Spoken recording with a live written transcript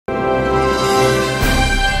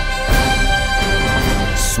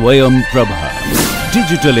Swayam Prabha.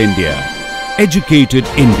 Digital India. Educated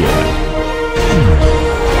India.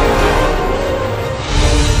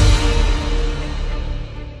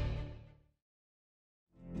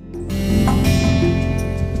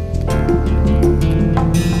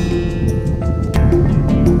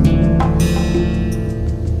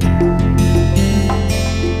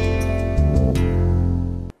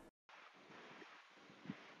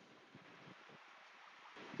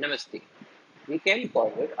 Namaste. We carry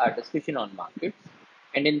forward our discussion on markets,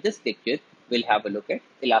 and in this lecture, we'll have a look at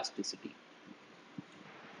elasticity.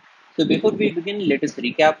 So, before we begin, let us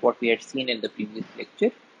recap what we had seen in the previous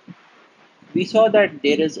lecture. We saw that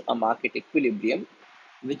there is a market equilibrium,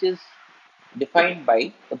 which is defined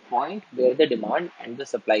by the point where the demand and the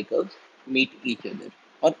supply curves meet each other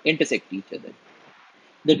or intersect each other.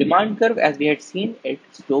 The demand curve, as we had seen, it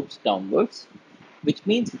slopes downwards, which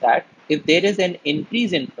means that if there is an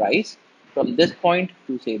increase in price from this point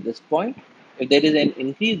to say this point, if there is an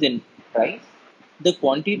increase in price, the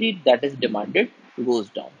quantity that is demanded goes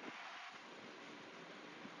down.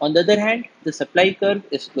 On the other hand, the supply curve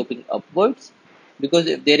is sloping upwards because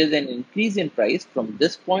if there is an increase in price from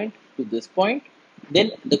this point to this point,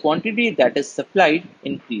 then the quantity that is supplied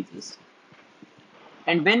increases.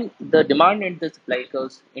 And when the demand and the supply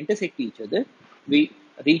curves intersect each other, we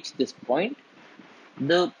reach this point.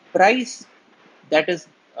 The price that is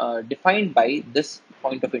defined by this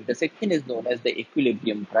point of intersection is known as the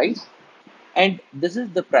equilibrium price. And this is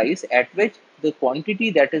the price at which the quantity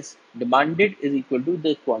that is demanded is equal to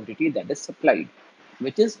the quantity that is supplied,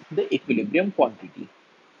 which is the equilibrium quantity.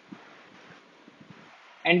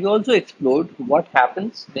 And we also explored what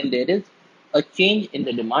happens when there is a change in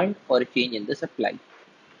the demand or a change in the supply.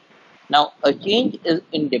 Now, a change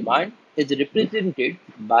in demand is represented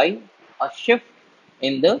by a shift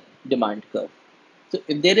in the demand curve. So,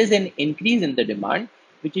 if there is an increase in the demand,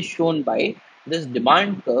 which is shown by this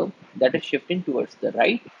demand curve that is shifting towards the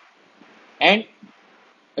right, and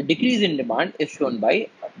a decrease in demand is shown by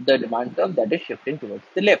the demand curve that is shifting towards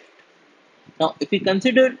the left. Now, if we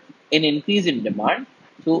consider an increase in demand,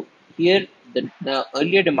 so here the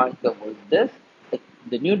earlier demand curve was this,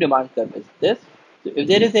 the new demand curve is this. So, if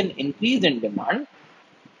there is an increase in demand,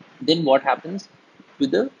 then what happens to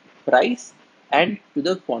the price and to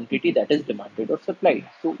the quantity that is demanded or supplied?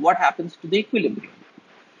 So, what happens to the equilibrium?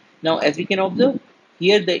 Now, as we can observe,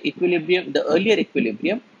 here the equilibrium, the earlier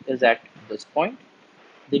equilibrium is at this point,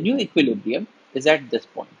 the new equilibrium is at this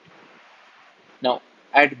point. Now,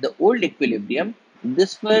 at the old equilibrium,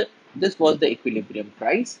 this was the equilibrium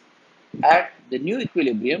price. At the new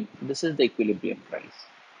equilibrium, this is the equilibrium price,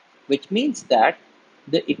 which means that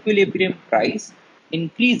the equilibrium price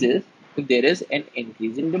increases if there is an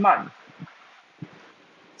increase in demand.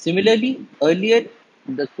 Similarly, earlier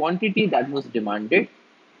the quantity that was demanded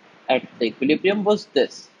at the equilibrium was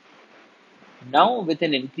this. Now, with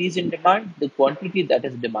an increase in demand, the quantity that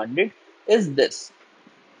is demanded is this.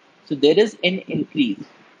 So, there is an increase.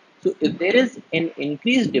 So, if there is an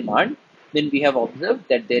increased demand, then we have observed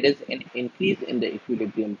that there is an increase in the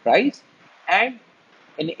equilibrium price and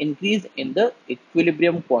an increase in the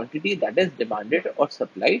equilibrium quantity that is demanded or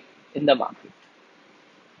supplied in the market.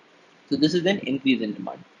 So, this is an increase in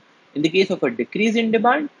demand. In the case of a decrease in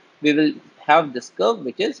demand, we will have this curve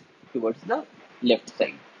which is towards the left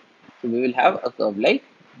side. So, we will have a curve like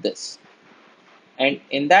this. And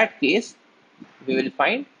in that case, we will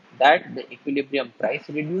find that the equilibrium price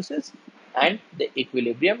reduces and the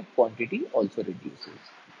equilibrium quantity also reduces.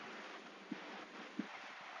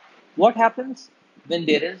 What happens when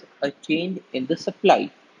there is a change in the supply?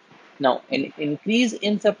 Now, an increase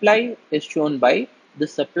in supply is shown by the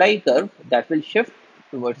supply curve that will shift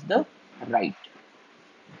towards the right.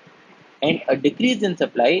 And a decrease in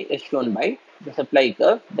supply is shown by the supply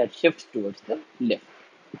curve that shifts towards the left.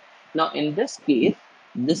 Now, in this case,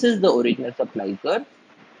 this is the original supply curve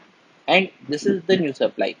and this is the new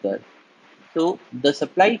supply curve. So, the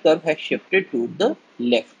supply curve has shifted to the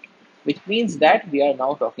left, which means that we are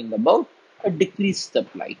now talking about a decreased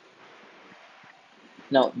supply.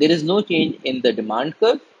 Now, there is no change in the demand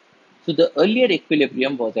curve. So, the earlier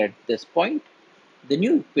equilibrium was at this point. The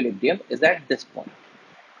new equilibrium is at this point.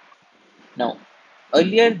 Now,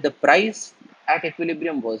 earlier the price at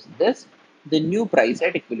equilibrium was this. The new price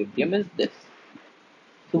at equilibrium is this.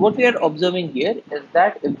 So, what we are observing here is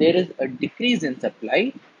that if there is a decrease in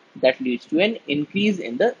supply, that leads to an increase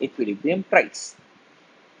in the equilibrium price.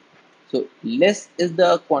 So, less is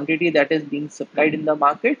the quantity that is being supplied in the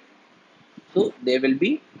market. So, there will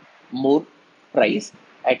be more price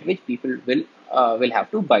at which people will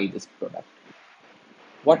have to buy this product.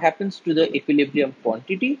 What happens to the equilibrium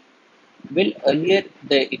quantity? Well, earlier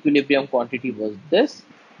the equilibrium quantity was this,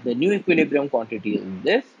 the new equilibrium quantity is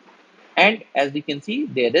this, and as we can see,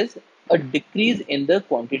 there is a decrease in the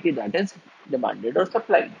quantity that is demanded or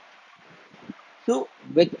supplied. So,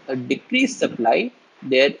 with a decreased supply,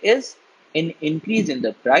 there is an increase in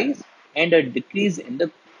the price and a decrease in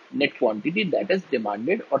the net quantity that is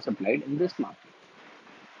demanded or supplied in this market.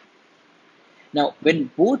 Now, when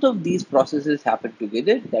both of these processes happen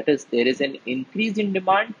together, that is, there is an increase in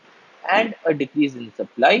demand and a decrease in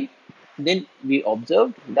supply, then we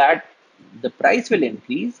observed that the price will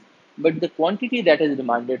increase, but the quantity that is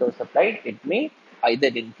demanded or supplied, it may either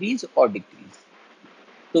increase or decrease.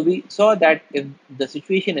 So we saw that if the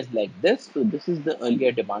situation is like this, so this is the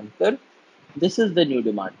earlier demand curve, this is the new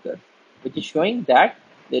demand curve, which is showing that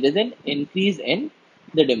there is an increase in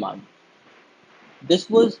the demand. This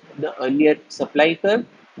was the earlier supply curve.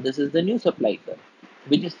 This is the new supply curve,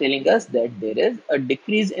 which is telling us that there is a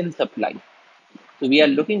decrease in supply. So we are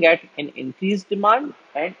looking at an increased demand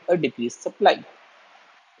and a decreased supply.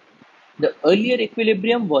 The earlier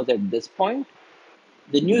equilibrium was at this point.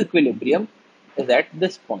 The new equilibrium is at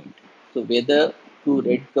this point. So where the two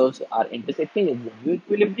red curves are intersecting is the new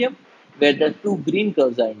equilibrium. Where the two green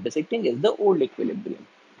curves are intersecting is the old equilibrium.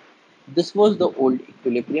 This was the old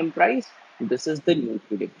equilibrium price. This is the new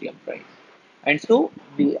equilibrium price. And so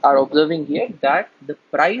we are observing here that the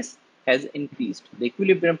price has increased. The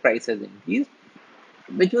equilibrium price has increased,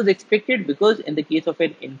 which was expected because in the case of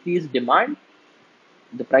an increased demand,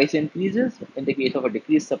 the price increases. In the case of a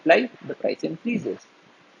decreased supply, the price increases.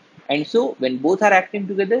 And so when both are acting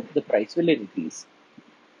together, the price will increase.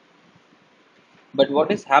 But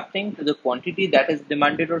what is happening to the quantity that is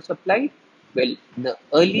demanded or supplied? Well, the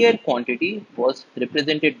earlier quantity was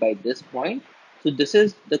represented by this point. So this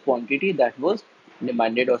is the quantity that was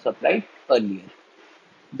demanded or supplied earlier.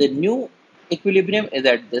 The new equilibrium is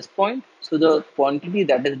at this point. So the quantity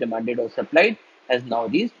that is demanded or supplied has now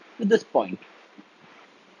reached to this point.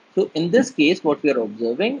 So in this case, what we are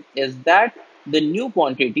observing is that the new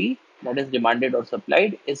quantity that is demanded or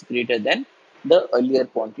supplied is greater than the earlier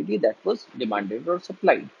quantity that was demanded or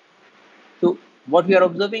supplied. So what we are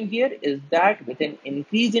observing here is that with an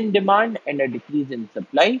increase in demand and a decrease in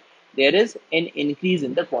supply, there is an increase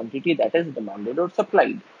in the quantity that is demanded or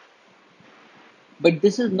supplied. But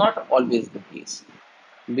this is not always the case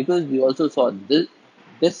because we also saw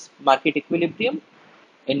this market equilibrium,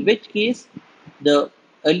 in which case the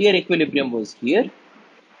earlier equilibrium was here.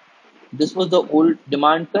 This was the old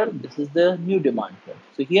demand curve. This is the new demand curve.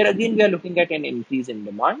 So here again, we are looking at an increase in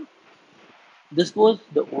demand. This was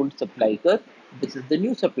the old supply curve. This is the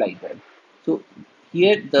new supply curve. So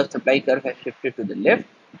here the supply curve has shifted to the left.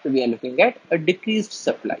 So we are looking at a decreased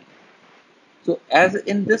supply. So as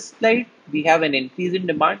in this slide, we have an increase in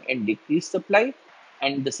demand and decreased supply,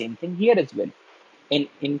 and the same thing here as well. An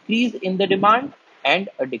increase in the demand and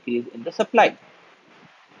a decrease in the supply.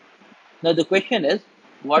 Now the question is,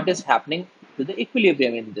 what is happening to the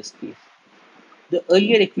equilibrium in this case? The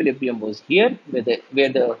earlier equilibrium was here, where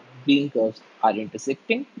the green curves are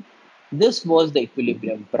intersecting. This was the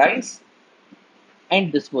equilibrium price,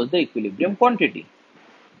 and this was the equilibrium quantity.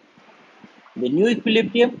 The new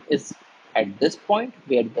equilibrium is at this point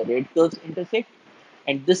where the red curves intersect,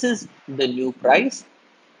 and this is the new price,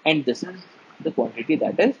 and this is the quantity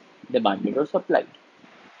that is demanded or supplied.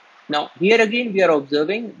 Now, here again, we are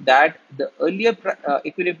observing that the earlier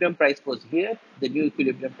equilibrium price was here, the new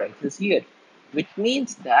equilibrium price is here, which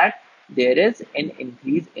means that there is an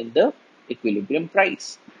increase in the equilibrium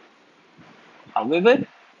price. However,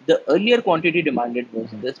 the earlier quantity demanded was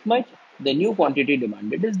this much, the new quantity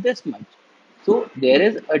demanded is this much. So, there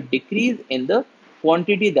is a decrease in the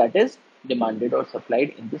quantity that is demanded or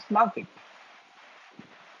supplied in this market.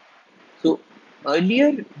 So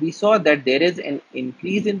earlier we saw that there is an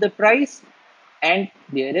increase in the price and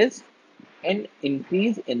there is an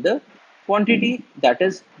increase in the quantity that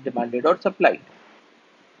is demanded or supplied.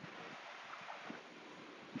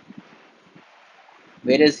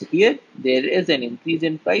 Whereas here there is an increase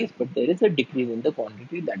in price, but there is a decrease in the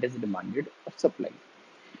quantity that is demanded or supplied.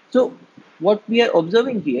 So what we are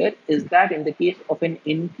observing here is that in the case of an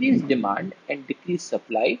increased demand and decreased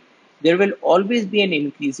supply, there will always be an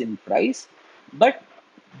increase in price, but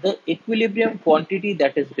the equilibrium quantity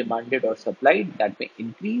that is demanded or supplied, that may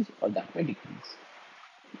increase or that may decrease.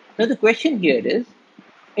 Now the question here is,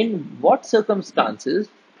 in what circumstances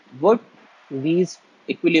would these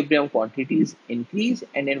equilibrium quantities increase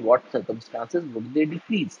and in what circumstances would they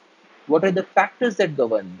decrease? What are the factors that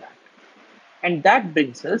govern that? And that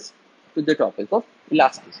brings us to the topic of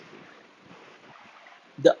elasticity.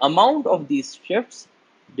 The amount of these shifts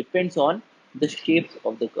depends on the shapes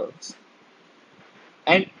of the curves.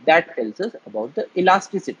 And that tells us about the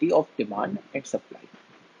elasticity of demand and supply.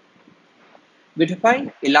 We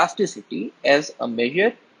define elasticity as a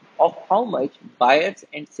measure of how much buyers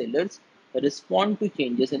and sellers respond to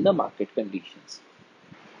changes in the market conditions.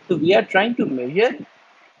 So we are trying to measure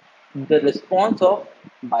the response of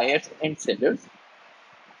buyers and sellers,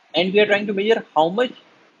 and we are trying to measure how much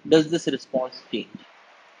does this response change.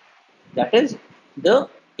 That is the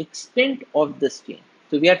extent of this change.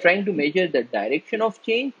 So we are trying to measure the direction of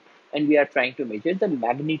change, and we are trying to measure the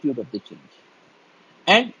magnitude of the change.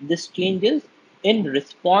 And this changes in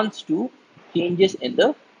response to changes in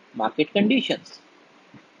the market conditions.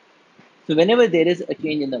 So whenever there is a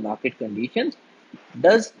change in the market conditions,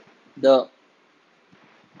 does the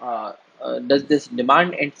does this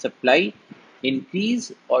demand and supply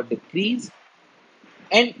increase or decrease,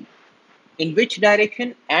 and in which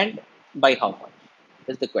direction and by how much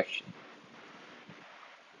is the question.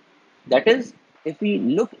 That is, if we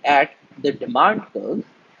look at the demand curves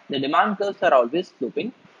are always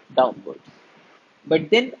sloping downwards. But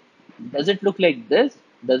then, does it look like this?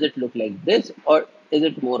 Does it look like this? Or is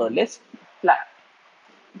it more or less flat?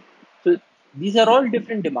 So these are all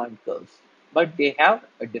different demand curves, but they have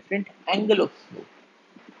a different angle of slope.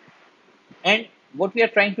 And what we are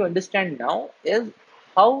trying to understand now is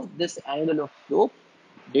how this angle of slope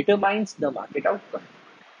determines the market outcome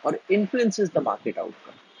or influences the market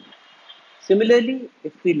outcome. Similarly,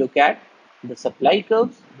 if we look at the supply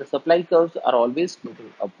curves are always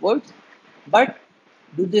sloping upwards, but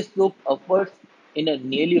do they slope upwards in a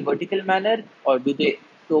nearly vertical manner, or do they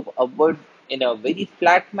slope upwards in a very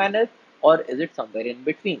flat manner, or is it somewhere in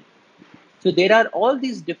between? So there are all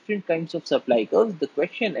these different kinds of supply curves. The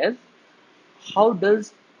question is, how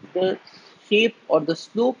does the shape or the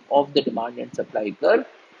slope of the demand and supply curve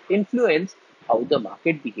influence how the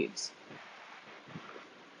market behaves?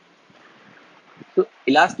 So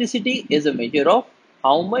elasticity is a measure of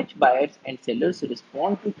how much buyers and sellers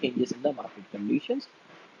respond to changes in the market conditions.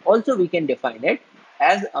 Also, we can define it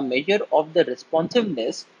as a measure of the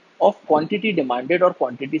responsiveness of quantity demanded or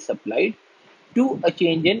quantity supplied to a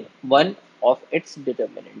change in one of its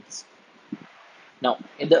determinants. Now,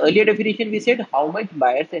 in the earlier definition, we said how much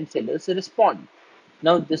buyers and sellers respond.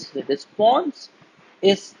 Now, this response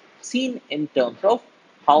is seen in terms of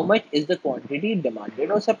how much is the quantity demanded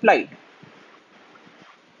or supplied.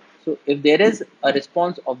 So if there is a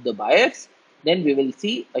response of the buyers, then we will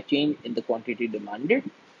see a change in the quantity demanded.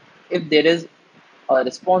 If there is a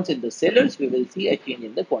response in the sellers, we will see a change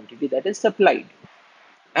in the quantity that is supplied.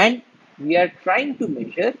 And we are trying to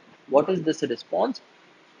measure what is this response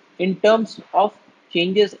in terms of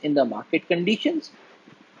changes in the market conditions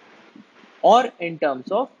or in terms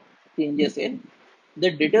of changes in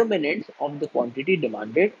the determinants of the quantity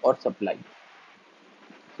demanded or supplied.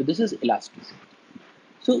 So this is elasticity.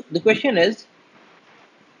 So the question is,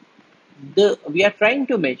 we are trying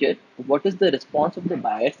to measure what is the response of the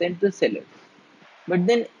buyers and the sellers. But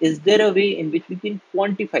then, is there a way in which we can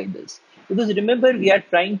quantify this? Because remember, we are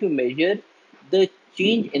trying to measure the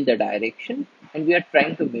change in the direction, and we are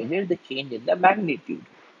trying to measure the change in the magnitude.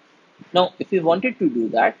 Now, if we wanted to do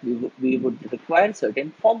that, we would require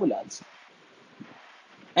certain formulas.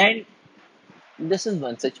 And this is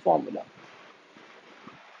one such formula.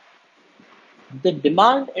 The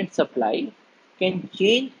demand and supply can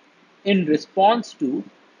change in response to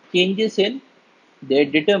changes in their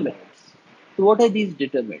determinants. So, what are these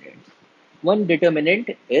determinants? One determinant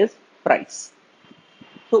is price.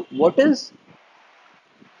 So, what is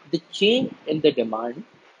the change in the demand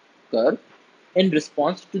curve in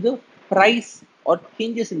response to the price or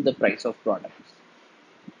changes in the price of products?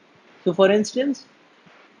 So, for instance,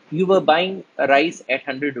 you were buying a rice at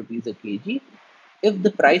 100 rupees a kg. If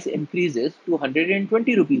the price increases to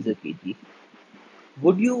 120 rupees a kg,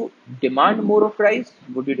 would you demand more of rice?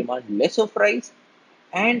 Would you demand less of rice?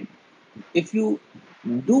 And if you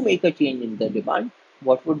do make a change in the demand,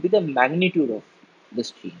 what would be the magnitude of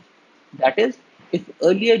this change? That is, if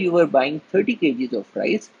earlier you were buying 30 kgs of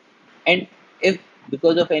rice, and if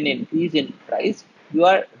because of an increase in price, you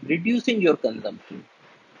are reducing your consumption.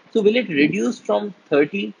 So will it reduce from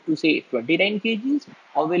 30 to say 29 kgs,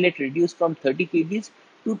 or will it reduce from 30 kgs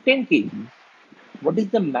to 10 kgs? What is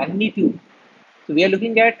the magnitude? So we are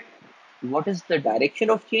looking at what is the direction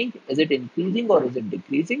of change? Is it increasing or is it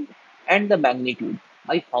decreasing? And the magnitude,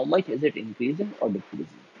 by how much is it increasing or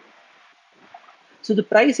decreasing? So the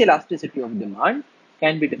price elasticity of demand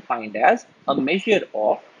can be defined as a measure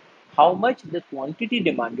of how much the quantity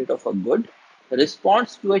demanded of a good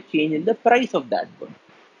responds to a change in the price of that good.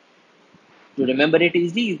 To remember it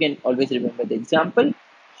easily, you can always remember the example: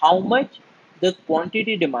 how much the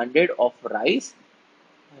quantity demanded of rice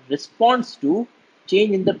responds to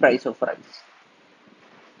change in the price of rice,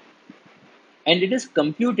 and it is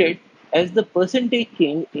computed as the percentage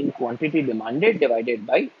change in quantity demanded divided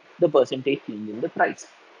by the percentage change in the price.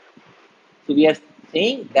 So we are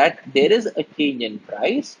saying that there is a change in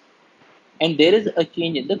price and there is a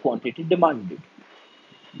change in the quantity demanded.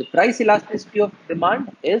 The price elasticity of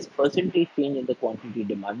demand is percentage change in the quantity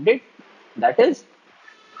demanded. That is,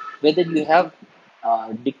 whether you have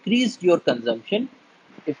decreased your consumption,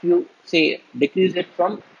 if you say decrease it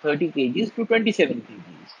from 30 kgs to 27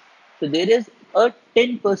 kgs. So there is a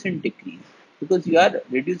 10% decrease because you are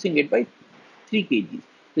reducing it by 3 kgs.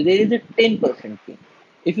 So there is a 10% change.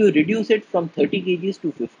 If you reduce it from 30 kgs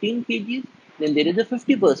to 15 kgs, then there is a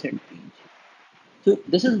 50% change. So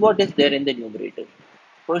this is what is there in the numerator.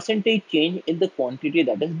 Percentage change in the quantity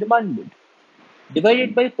that is demanded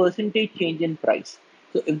divided by percentage change in price.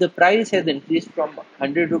 So if the price has increased from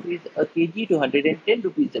 100 rupees a kg to 110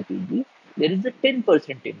 rupees a kg, there is a 10%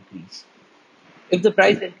 increase. If the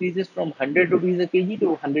price increases from 100 rupees a kg to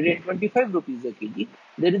 125 rupees a kg,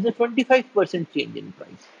 there is a 25% change in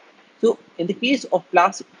price. So in the case of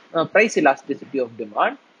price elasticity of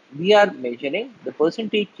demand, we are measuring the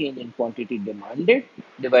percentage change in quantity demanded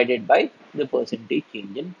divided by the percentage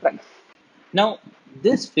change in price. Now,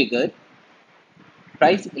 this figure,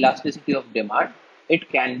 price elasticity of demand, it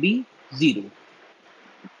can be zero.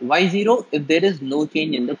 Why zero? If there is no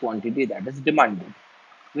change in the quantity that is demanded,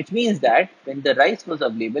 which means that when the rice was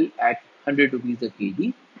available at 100 rupees a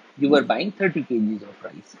kg, you were buying 30 kgs of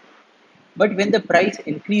rice. But when the price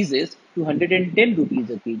increases to 110 rupees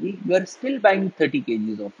a kg, you are still buying 30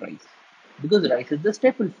 kgs of rice because rice is the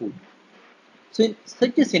staple food. So in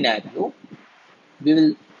such a scenario, we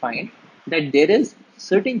will find that there is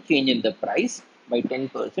certain change in the price by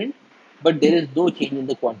 10%, but there is no change in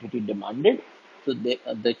the quantity demanded. So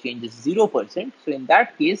the change is 0%. So in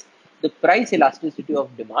that case, the price elasticity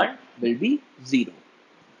of demand will be zero.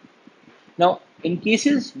 Now, in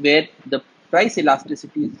cases where the price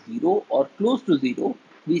elasticity is zero or close to zero,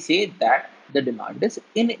 we say that the demand is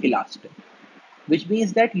inelastic, which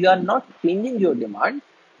means that you are not changing your demand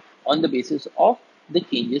on the basis of the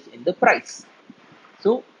changes in the price.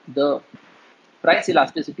 So the price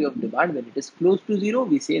elasticity of demand, when it is close to zero,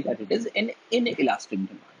 we say that it is an inelastic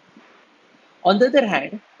demand. On the other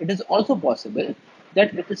hand, it is also possible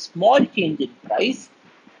that with a small change in price,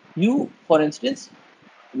 you, for instance,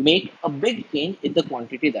 make a big change in the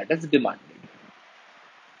quantity that is demanded.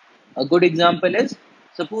 A good example is,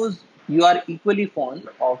 suppose you are equally fond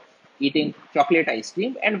of eating chocolate ice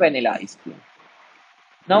cream and vanilla ice cream.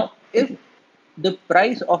 Now, if the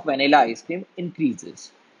price of vanilla ice cream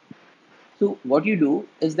increases, so what you do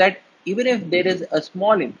is that even if there is a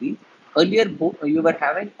small increase, earlier you were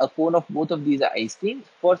having a cone of both of these ice creams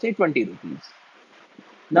for say 20 rupees.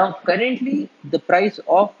 Now currently the price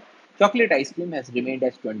of chocolate ice cream has remained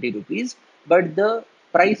as 20 rupees, but the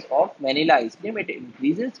price of vanilla ice cream, it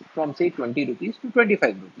increases from say 20 rupees to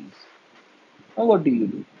 25 rupees. Now what do you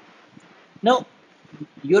do? Now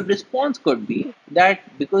your response could be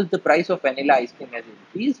that because the price of vanilla ice cream has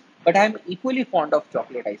increased, but I'm equally fond of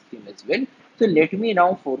chocolate ice cream as well. So let me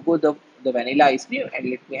now forego the vanilla ice cream and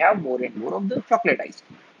let me have more and more of the chocolate ice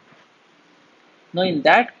cream. Now in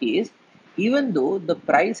that case, even though the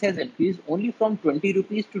price has increased only from 20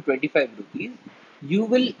 rupees to 25 rupees, you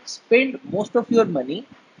will spend most of your money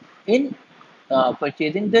in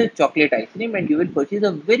purchasing the chocolate ice cream, and you will purchase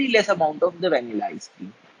a very less amount of the vanilla ice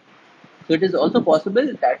cream. So it is also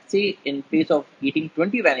possible that say in place of eating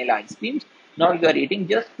 20 vanilla ice creams, now you are eating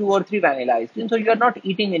just 2 or 3 vanilla ice creams, so you are not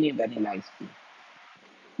eating any vanilla ice cream.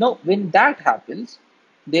 Now when that happens,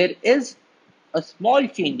 there is a small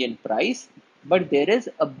change in price, but there is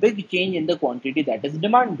a big change in the quantity that is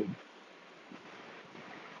demanded.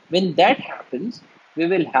 When that happens, we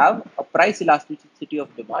will have a price elasticity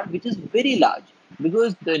of demand which is very large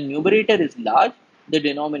because the numerator is large, the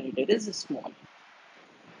denominator is small.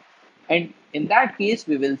 And in that case,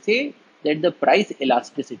 we will say that the price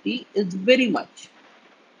elasticity is very much.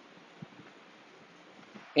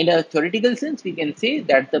 In a theoretical sense, we can say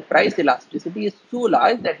that the price elasticity is so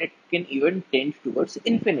large that it can even tend towards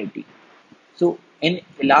infinity. So, an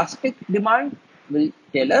elastic demand will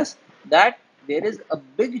tell us that there is a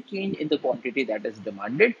big change in the quantity that is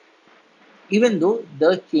demanded, even though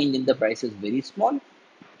the change in the price is very small.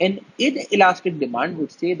 An inelastic demand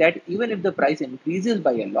would say that even if the price increases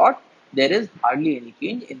by a lot, there is hardly any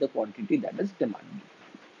change in the quantity that is demanded.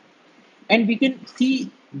 And we can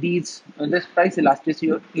see this price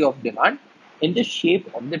elasticity of demand in the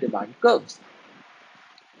shape of the demand curves.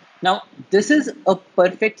 Now, this is a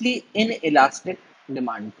perfectly inelastic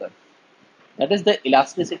demand curve. That is, the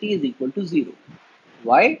elasticity is equal to 0.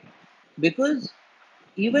 Why? Because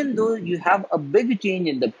even though you have a big change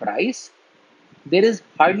in the price, there is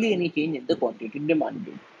hardly any change in the quantity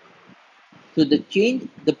demanded. So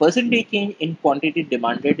the percentage change in quantity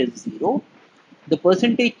demanded is 0. The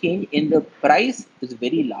percentage change in the price is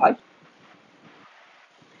very large.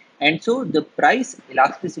 And so the price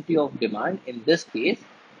elasticity of demand in this case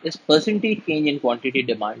is percentage change in quantity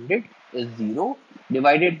demanded is 0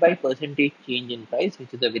 divided by percentage change in price,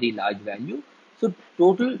 which is a very large value. So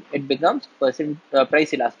total it becomes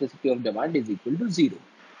price elasticity of demand is equal to 0,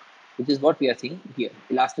 which is what we are seeing here.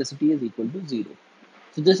 Elasticity is equal to 0.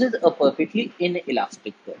 So this is a perfectly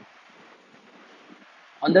inelastic curve.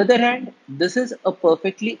 On the other hand, this is a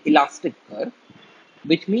perfectly elastic curve,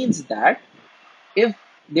 which means that if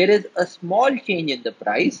there is a small change in the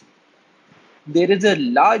price, there is a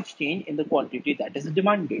large change in the quantity that is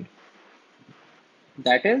demanded.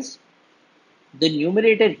 That is, the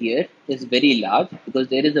numerator here is very large because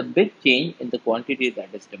there is a big change in the quantity that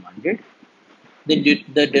is demanded.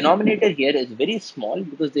 The denominator here is very small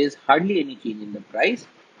because there is hardly any change in the price.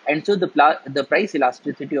 And so the price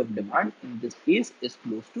elasticity of demand in this case is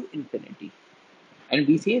close to infinity. And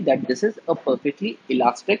we say that this is a perfectly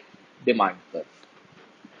elastic demand curve.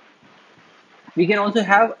 We can also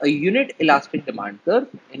have a unit elastic demand curve,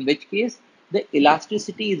 in which case the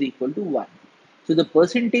elasticity is equal to 1. So the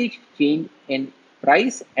percentage change in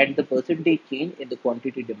price and the percentage change in the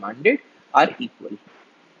quantity demanded are equal.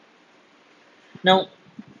 Now,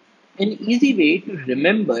 an easy way to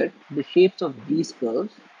remember the shapes of these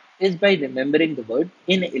curves is by remembering the word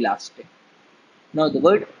inelastic. Now, the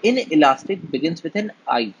word inelastic begins with an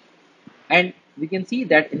I, and we can see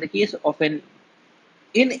that in the case of an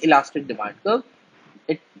inelastic demand curve,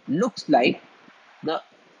 it looks like the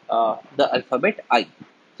alphabet I.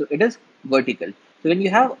 So it is vertical. So when you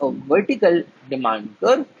have a vertical demand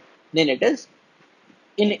curve, then it is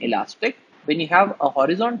inelastic. When you have a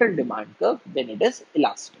horizontal demand curve, then it is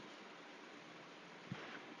elastic.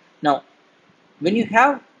 Now, when you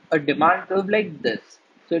have a demand curve like this,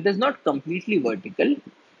 so it is not completely vertical,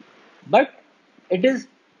 but it is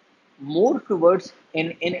more towards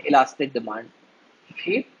an inelastic demand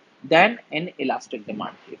shape than an elastic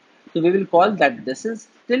demand shape. So we will call that this is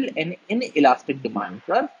still an inelastic demand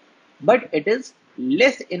curve, but it is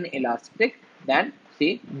less inelastic than,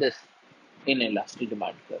 say, this inelastic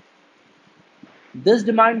demand curve. This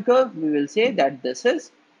demand curve, we will say that this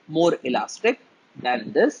is more elastic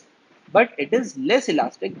than this, but it is less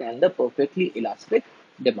elastic than the perfectly elastic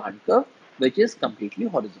demand curve, which is completely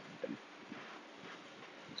horizontal.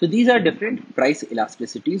 So these are different price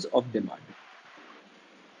elasticities of demand.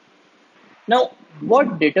 Now,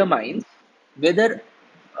 what determines whether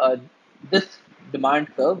uh, this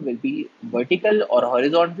demand curve will be vertical or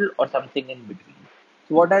horizontal or something in between?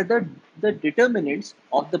 So, what are the determinants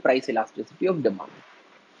of the price elasticity of demand?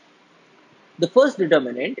 The first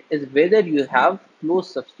determinant is whether you have close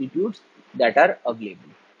substitutes that are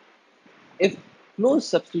available. If close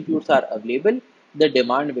substitutes are available, the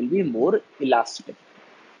demand will be more elastic,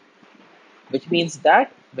 which means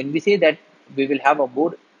that when we say that we will have a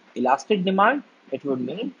more elastic demand, it would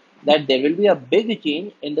mean that there will be a big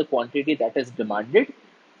change in the quantity that is demanded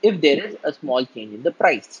if there is a small change in the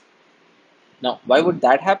price. Now, why would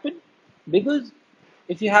that happen? Because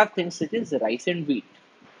if you have things such as rice and wheat,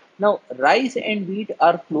 now rice and wheat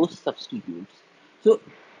are close substitutes. So,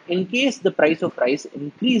 in case the price of rice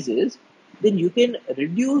increases, then you can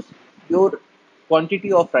reduce your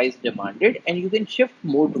quantity of rice demanded and you can shift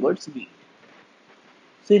more towards wheat.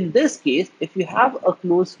 So in this case, if you have a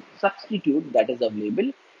close substitute that is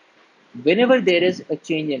available, whenever there is a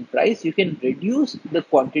change in price, you can reduce the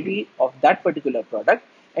quantity of that particular product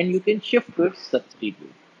and you can shift to its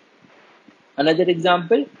substitute. Another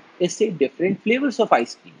example is, say, different flavors of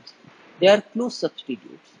ice creams. They are close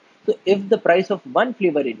substitutes. So if the price of one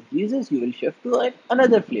flavor increases, you will shift to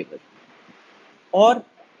another flavor. Or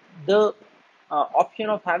the option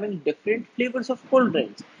of having different flavors of cold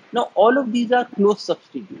drinks. Now, all of these are close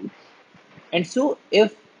substitutes. And so,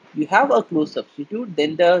 if you have a close substitute,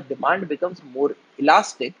 then the demand becomes more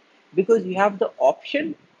elastic because you have the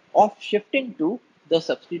option of shifting to the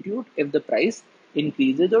substitute if the price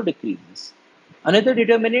increases or decreases. Another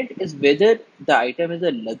determinant is whether the item is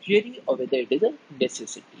a luxury or whether it is a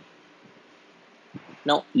necessity.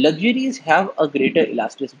 Now, luxuries have a greater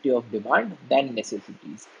elasticity of demand than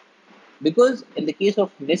necessities because, in the case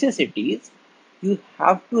of necessities, you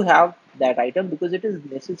have to have that item because it is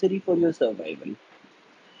necessary for your survival.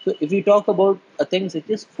 So if we talk about a thing such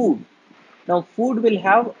as food, now food will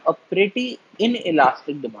have a pretty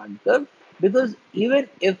inelastic demand curve Because even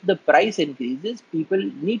if the price increases, people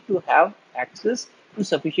need to have access to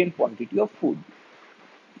sufficient quantity of food.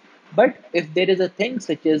 But if there is a thing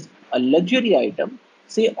such as a luxury item,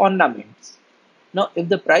 say ornaments, now if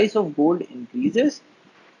the price of gold increases,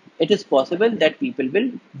 it is possible that people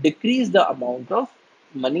will decrease the amount of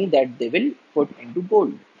money that they will put into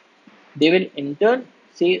gold. They will in turn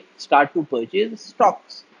say start to purchase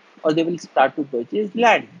stocks, or they will start to purchase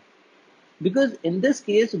land. Because in this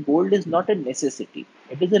case, gold is not a necessity,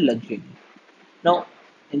 it is a luxury. Now,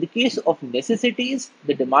 in the case of necessities,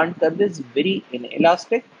 the demand curve is very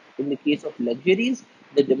inelastic. In the case of luxuries,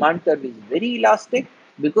 the demand curve is very elastic,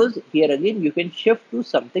 because here again you can shift to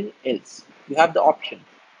something else. You have the option.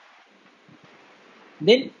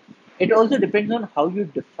 Then it also depends on how you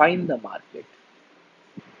define the market.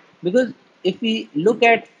 Because if we look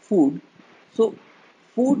at food, so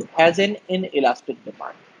food has an inelastic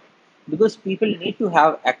demand, because people need to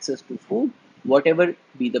have access to food, whatever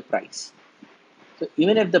be the price. So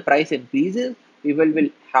even if the price increases, people will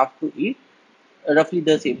have to eat roughly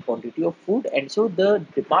the same quantity of food, and so the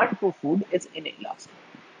demand for food is inelastic.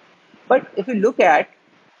 But if you look at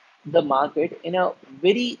the market in a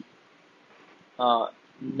very uh,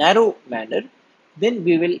 narrow manner, then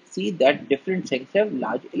we will see that different things have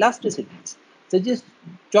large elasticities. Such as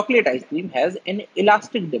chocolate ice cream has an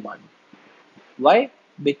elastic demand. Why?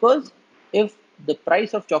 Because if the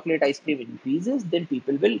price of chocolate ice cream increases, then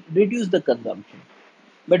people will reduce the consumption.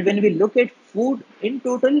 But when we look at food in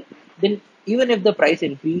total, then even if the price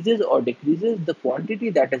increases or decreases, the quantity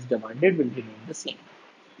that is demanded will remain the same.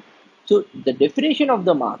 So the definition of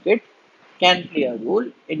the market can play a role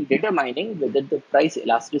in determining whether the price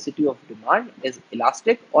elasticity of demand is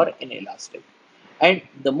elastic or inelastic. And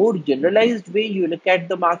the more generalized way you look at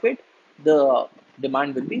the market, the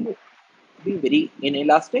demand will be very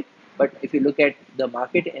inelastic. But if you look at the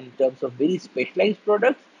market in terms of very specialized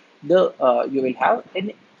products, the you will have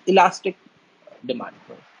an elastic demand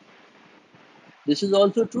curve. This is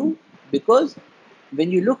also true because when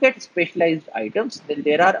you look at specialized items, then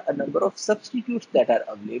there are a number of substitutes that are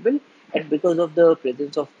available, and because of the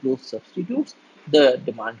presence of those substitutes, the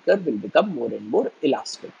demand curve will become more and more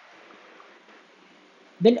elastic.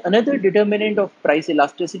 Then another determinant of price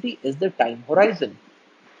elasticity is the time horizon,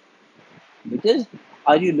 which is,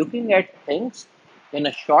 are you looking at things in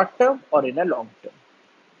a short term or in a long term?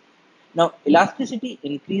 Now, elasticity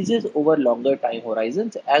increases over longer time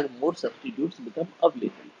horizons as more substitutes become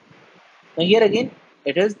available. Now, here again,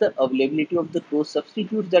 it is the availability of the close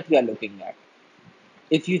substitutes that we are looking at.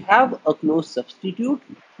 If you have a close substitute,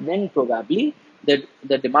 then probably the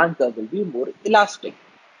demand curve will be more elastic.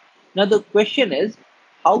 Now, the question is,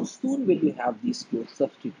 how soon will you have these close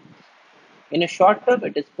substitutes? In a short term,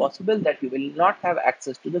 it is possible that you will not have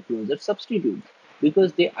access to the closer substitutes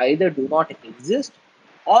because they either do not exist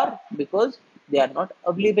or because they are not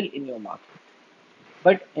available in your market.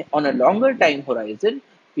 But on a longer time horizon,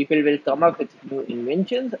 people will come up with new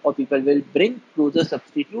inventions, or people will bring closer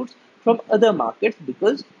substitutes from other markets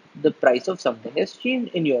because the price of something has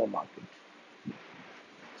changed in your market.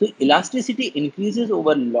 So elasticity increases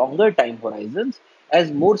over longer time horizons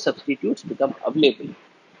as more substitutes become available.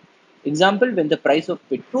 Example, when the price of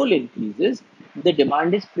petrol increases, the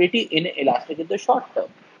demand is pretty inelastic in the short term.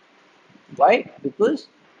 Why? Because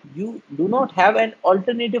you do not have an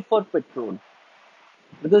alternative for petrol.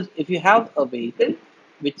 Because if you have a vehicle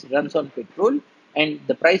which runs on petrol and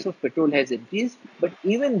the price of petrol has increased, but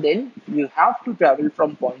even then you have to travel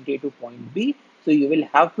from point A to point B, so you will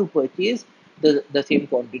have to purchase the same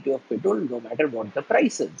quantity of petrol no matter what the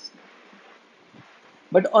price is.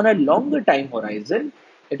 But on a longer time horizon,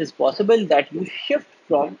 it is possible that you shift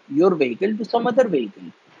from your vehicle to some other vehicle.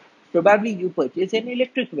 Probably you purchase an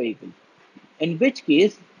electric vehicle, in which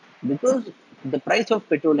case, because the price of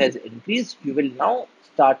petrol has increased, you will now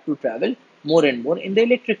start to travel more and more in the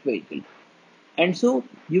electric vehicle. And so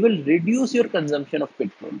you will reduce your consumption of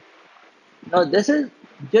petrol. Now, this is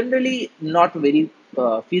generally not very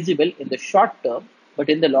feasible in the short term, but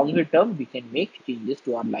in the longer term, we can make changes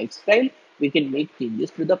to our lifestyle. We can make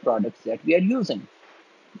changes to the products that we are using.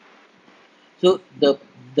 So the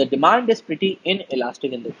demand is pretty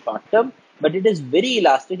inelastic in the short term, but it is very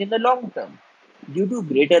elastic in the long term due to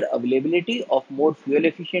greater availability of more fuel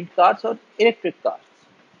efficient cars or electric cars.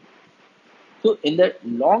 So in the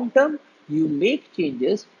long term, you make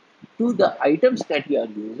changes to the items that you are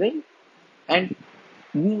using, and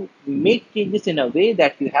you make changes in a way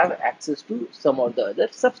that you have access to some of the other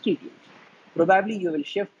substitutes. Probably you will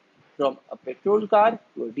shift from a petrol car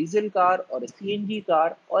to a diesel car or a CNG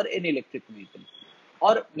car or an electric vehicle,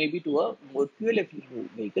 or maybe to a more fuel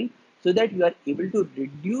efficient vehicle so that you are able to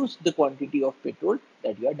reduce the quantity of petrol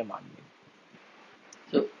that you are demanding.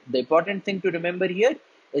 So the important thing to remember here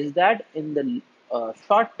is that in the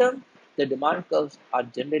short term, the demand curves are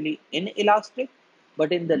generally inelastic,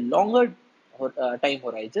 but in the longer time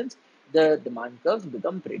horizons, the demand curves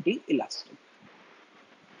become pretty elastic.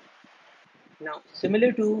 Now,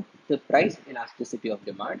 similar to the price elasticity of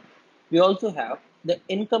demand, we also have the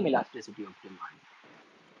income elasticity of demand.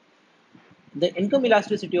 The income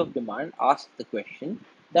elasticity of demand asks the question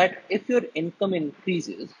that if your income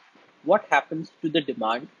increases, what happens to the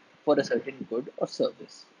demand for a certain good or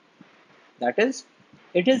service? That is,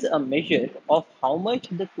 it is a measure of how much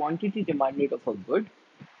the quantity demanded of a good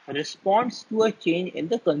responds to a change in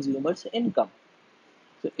the consumer's income.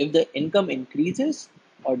 So, if the income increases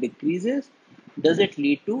or decreases, does it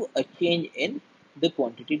lead to a change in the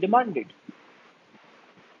quantity demanded?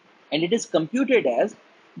 And it is computed as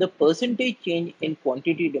the percentage change in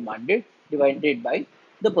quantity demanded divided by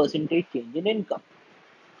the percentage change in income.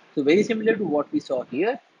 So very similar to what we saw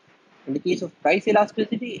here. In the case of price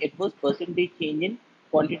elasticity, it was percentage change in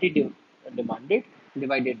quantity demanded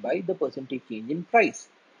divided by the percentage change in price.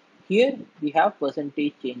 Here we have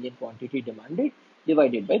percentage change in quantity demanded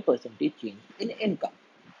divided by percentage change in income.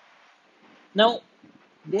 Now,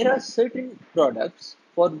 there are certain products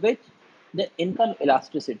for which the income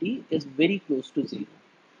elasticity is very close to zero.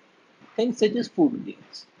 Things such as food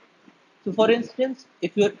grains. So, for instance,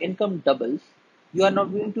 if your income doubles, you are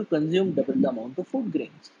not going to consume double the amount of food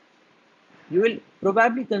grains. You will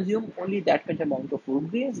probably consume only that much amount of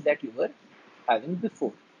food grains that you were having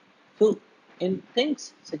before. So, in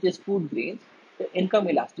things such as food grains, the income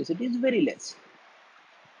elasticity is very less.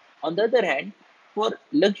 On the other hand, for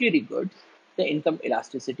luxury goods, the income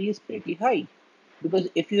elasticity is pretty high because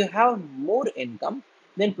if you have more income,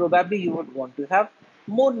 then probably you would want to have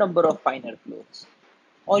more number of finer clothes,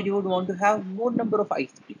 or you would want to have more number of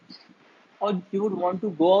ice creams, or you would want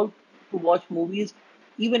to go out to watch movies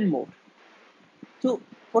even more. So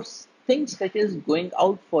for things such as going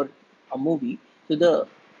out for a movie, so the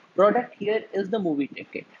product here is the movie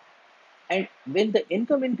ticket. And when the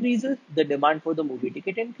income increases, the demand for the movie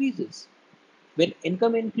ticket increases. When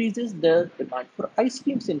income increases, the demand for ice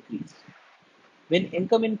creams increase. When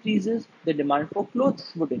income increases, the demand for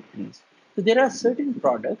clothes would increase. So there are certain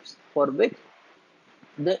products for which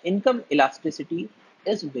the income elasticity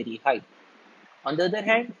is very high. On the other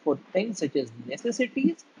hand, for things such as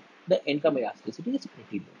necessities, the income elasticity is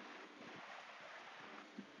pretty low.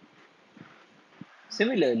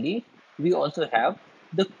 Similarly, we also have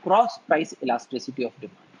the cross price elasticity of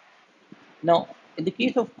demand. Now, in the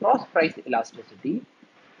case of cross price elasticity,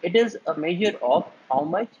 it is a measure of how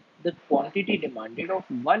much the quantity demanded of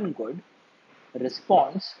one good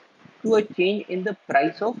responds to a change in the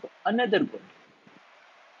price of another good,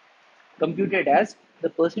 computed as the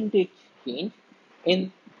percentage change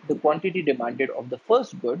in the quantity demanded of the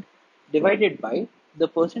first good divided by the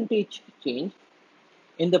percentage change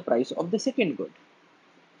in the price of the second good.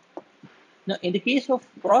 Now, in the case of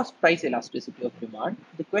cross price elasticity of demand,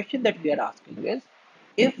 the question that we are asking is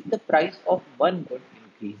if the price of one good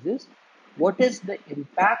increases, what is the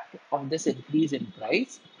impact of this increase in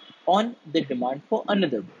price on the demand for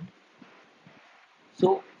another good?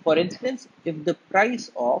 So, for instance, if the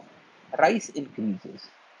price of rice increases,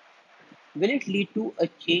 will it lead to a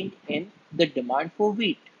change in the demand for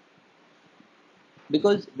wheat?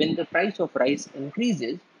 Because when the price of rice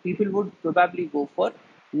increases, people would probably go for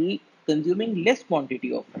consuming less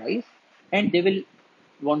quantity of rice and they will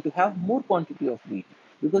want to have more quantity of wheat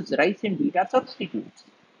because rice and wheat are substitutes.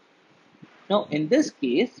 Now, in this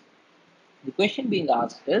case, the question being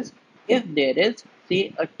asked is if there is,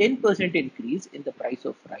 say, a 10% increase in the price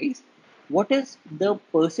of rice, what is the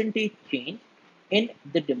percentage change in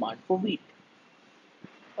the demand for wheat?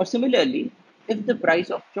 Or similarly, if the price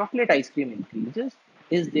of chocolate ice cream increases,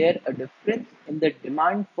 is there a difference in the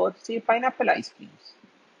demand for, say, pineapple ice creams?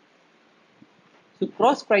 So,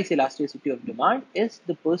 cross price elasticity of demand is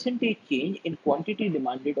the percentage change in quantity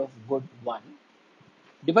demanded of good 1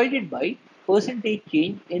 divided by percentage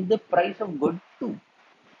change in the price of good 2.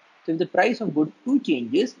 So, if the price of good 2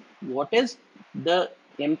 changes, what is the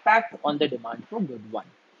impact on the demand for good 1?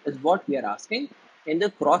 Is what we are asking in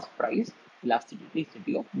the cross price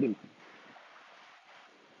elasticity of demand.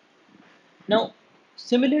 Now,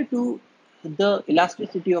 similar to the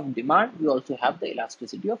elasticity of demand, we also have the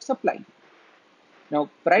elasticity of supply. Now,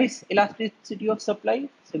 price elasticity of supply,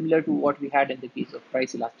 similar to what we had in the case of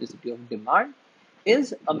price elasticity of demand,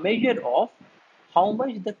 is a measure of how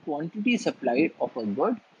much the quantity supplied of a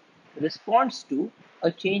good responds to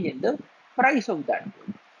a change in the price of that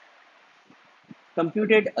good.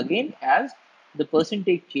 computed again as the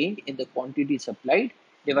percentage change in the quantity supplied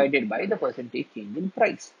divided by the percentage change in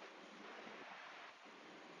price.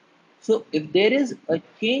 So if there is a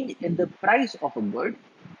change in the price of a good,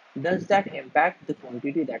 does that impact the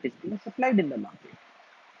quantity that is being supplied in the market?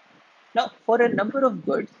 Now, for a number of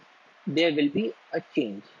goods, there will be a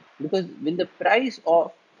change because when the price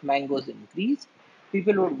of mangoes increase,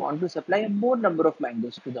 people would want to supply a more number of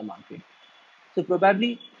mangoes to the market. So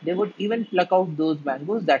probably they would even pluck out those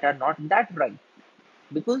mangoes that are not that ripe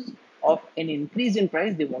because of an increase in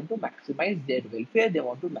price. They want to maximize their welfare. They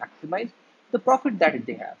want to maximize the profit that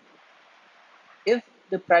they have. If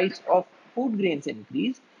the price of food grains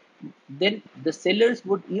increase, then the sellers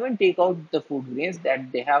would even take out the food grains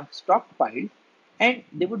that they have stockpiled and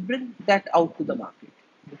they would bring that out to the market.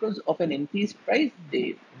 Because of an increased price,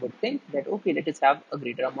 they would think that okay, let us have a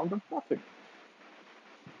greater amount of profit.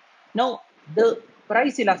 Now, the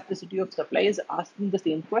price elasticity of supply is asking the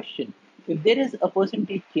same question. If there is a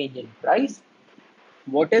percentage change in price,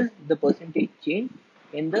 what is the percentage change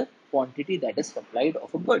in the quantity that is supplied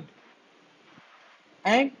of a good?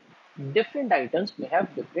 And different items may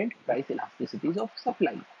have different price elasticities of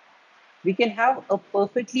supply. We can have a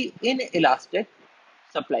perfectly inelastic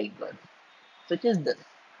supply curve, such as this.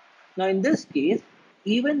 Now, in this case,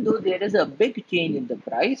 even though there is a big change in the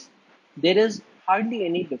price, there is hardly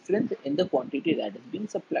any difference in the quantity that is being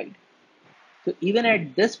supplied. So, even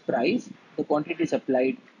at this price, the quantity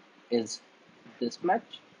supplied is this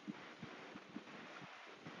much,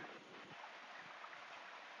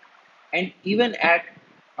 and even at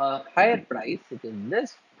a higher price, such as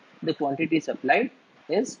this, the quantity supplied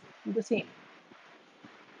is the same.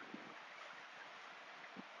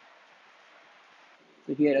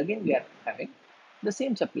 So here again we are having the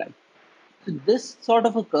same supply. So this sort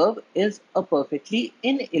of a curve is a perfectly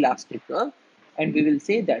inelastic curve, and we will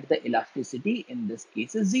say that the elasticity in this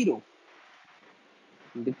case is zero,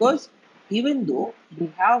 because even though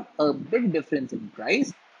we have a big difference in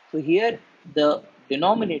price, so here the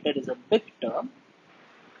denominator is a big term,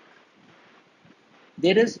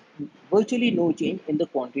 there is virtually no change in the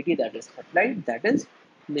quantity that is supplied, that is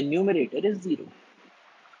the numerator is zero.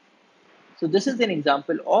 So this is an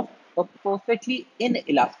example of a perfectly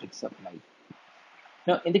inelastic supply.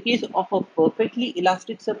 Now, in the case of a perfectly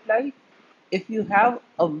elastic supply, if you have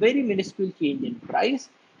a very minuscule change in price,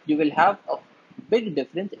 you will have a big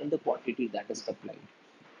difference in the quantity that is supplied.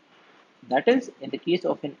 That is, in the case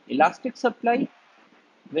of an elastic supply,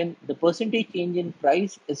 when the percentage change in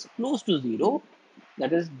price is close to zero,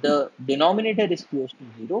 that is, the denominator is close to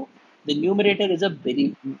zero, the numerator is a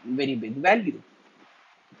very big value.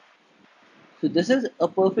 So this is a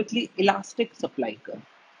perfectly elastic supply curve.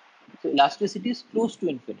 So elasticity is close to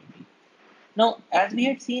infinity. Now, as we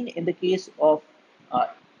had seen in the case of uh,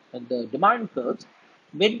 the demand curves,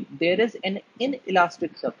 when there is an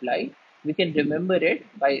inelastic supply, we can remember it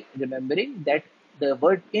by remembering that the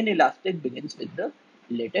word inelastic begins with the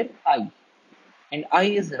letter I, and I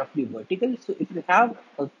is roughly vertical. So, if you have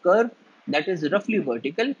a curve that is roughly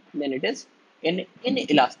vertical, then it is an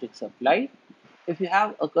inelastic supply. If you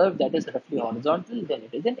have a curve that is roughly horizontal, then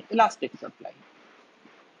it is an elastic supply.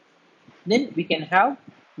 Then we can have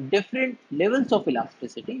different levels of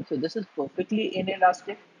elasticity. So this is perfectly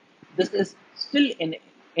inelastic. This is still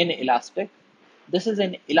inelastic. This is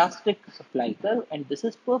an elastic supply curve, and this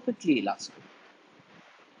is perfectly elastic.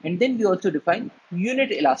 And then we also define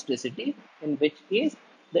unit elasticity, in which case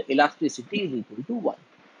the elasticity is equal to 1.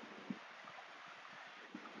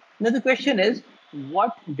 Now the question is,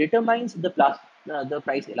 what determines the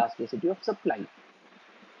price elasticity of supply?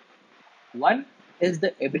 One is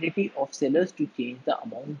the ability of sellers to change the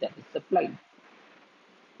amount that is supplied,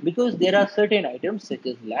 because there are certain items such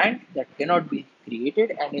as land that cannot be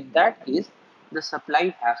created, and in that case the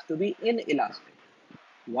supply has to be inelastic.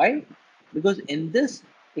 Why? Because in this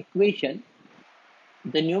equation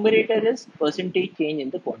the numerator is percentage change in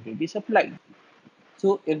the quantity supplied.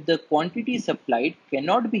 So if the quantity supplied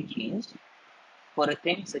cannot be changed for a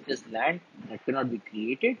thing such as land that cannot be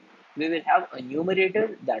created, we will have a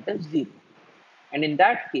numerator that is zero. And in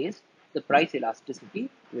that case, the price elasticity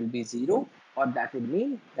will be zero, or that would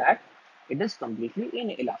mean that it is completely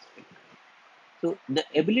inelastic. So the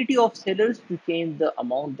ability of sellers to change the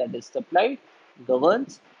amount that is supplied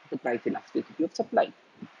governs the price elasticity of supply.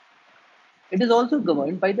 It is also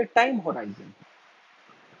governed by the time horizon,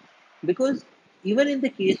 because even in the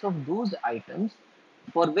case of those items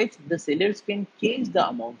for which the sellers can change the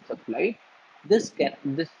amount supplied, this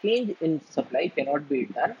change in supply cannot be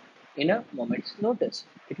done in a moment's notice.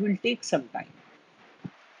 It will take some time.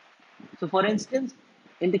 So, for instance,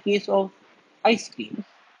 in the case of ice creams,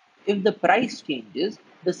 If the price changes,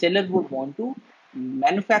 the seller would want to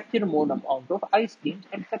manufacture more amount of ice creams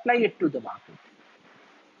and supply it to the market.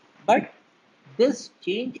 But this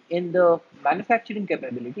change in the manufacturing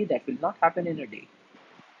capability that will not happen in a day.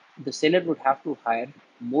 The seller would have to hire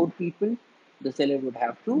more people. The seller would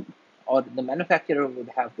have to, or the manufacturer would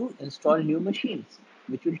have to install new machines,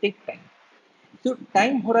 which will take time. So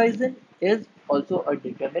time horizon is also a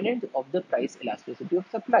determinant of the price elasticity of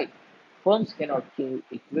supply. Firms cannot change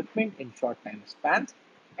equipment in short time spans,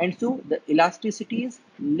 and so the elasticity is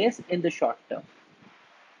less in the short term.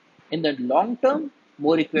 In the long term,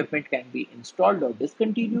 more equipment can be installed or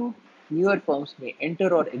discontinued. Newer firms may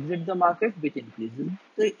enter or exit the market, which increases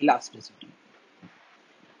the elasticity.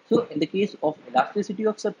 So, in the case of elasticity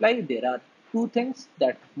of supply, there are two things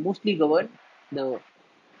that mostly govern the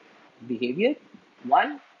behavior.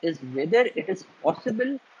 One is whether it is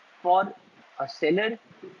possible for a seller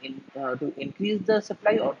to increase the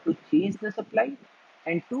supply or to change the supply,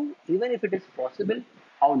 and two, even if it is possible,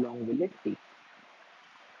 how long will it take?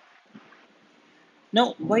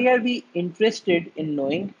 Now, why are we interested in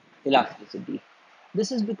knowing elasticity?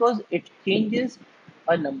 This is because it changes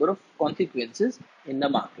a number of consequences in the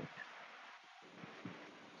market.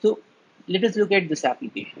 So, let us look at this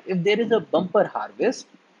application. If there is a bumper harvest,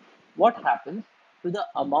 what happens to the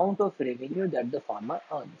amount of revenue that the farmer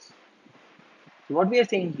earns? So what we are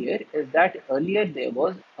saying here is that earlier there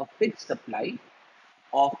was a fixed supply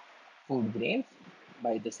of food grains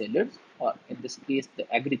by the sellers, or in this case,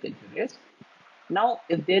 the agriculturists. Now,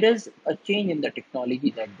 if there is a change in the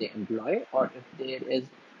technology that they employ, or if there is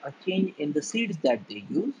a change in the seeds that they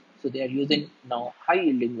use, so they are using now high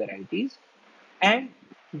yielding varieties, and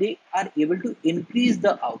they are able to increase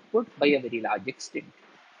the output by a very large extent.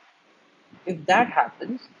 If that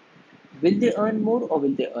happens, will they earn more or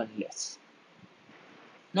will they earn less?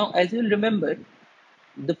 Now, as you'll remember,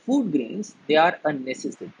 the food grains, they are a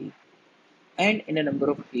necessity. And in a number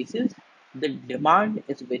of cases, the demand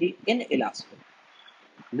is very inelastic.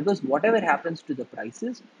 Because whatever happens to the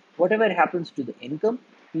prices, whatever happens to the income,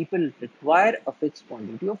 people require a fixed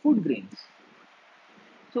quantity of food grains.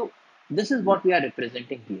 So this is what we are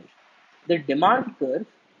representing here. The demand curve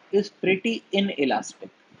is pretty inelastic.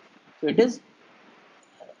 So it is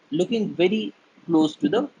looking very close to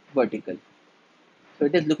the vertical. So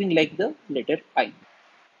it is looking like the letter I.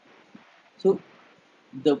 So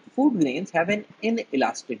the food grains have an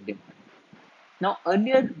inelastic demand. Now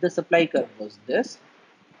earlier the supply curve was this,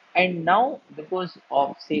 and now because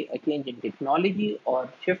of say a change in technology or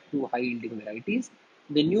shift to high yielding varieties,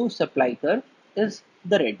 the new supply curve is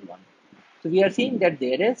the red one. So we are seeing that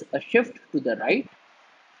there is a shift to the right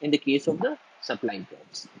in the case of the supply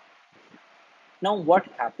curves. Now what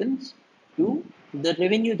happens to the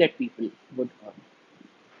revenue that people would earn?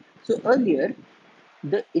 So earlier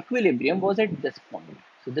the equilibrium was at this point.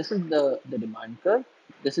 So this is the demand curve.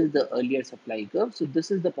 This is the earlier supply curve. So this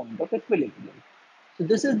is the point of equilibrium. So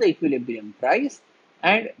this is the equilibrium price,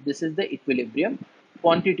 and this is the equilibrium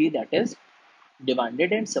quantity that is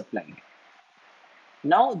demanded and supplied.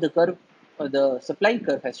 Now the curve, the supply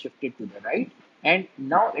curve has shifted to the right, and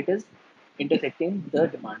now it is intersecting the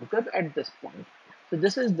demand curve at this point. So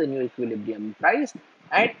this is the new equilibrium price,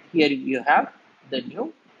 and here you have the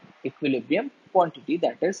new equilibrium quantity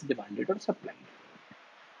that is demanded or supplied.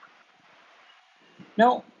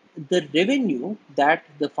 Now, the revenue that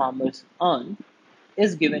the farmers earn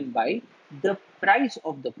is given by the price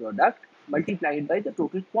of the product multiplied by the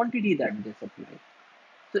total quantity that they supply.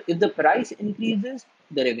 So if the price increases,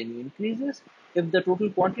 the revenue increases. If the total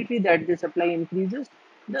quantity that they supply increases,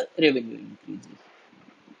 the revenue increases.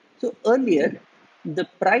 So earlier, the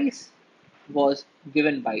price was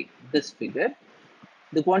given by this figure,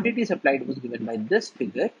 the quantity supplied was given by this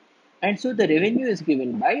figure, and so the revenue is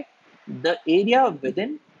given by the area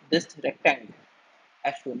within this rectangle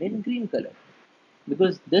as shown in green color,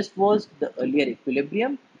 because this was the earlier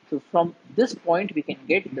equilibrium. So from this point we can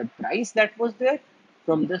get the price that was there,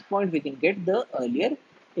 from this point we can get the earlier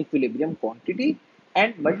equilibrium quantity,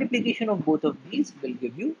 and multiplication of both of these will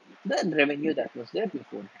give you the revenue that was there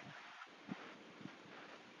beforehand.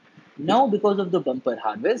 Now because of the bumper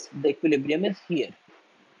harvest, the equilibrium is here.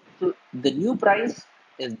 So the new price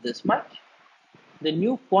is this much. The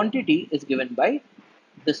new quantity is given by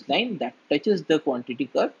this line that touches the quantity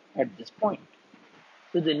curve at this point.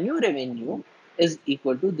 So the new revenue is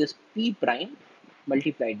equal to this P prime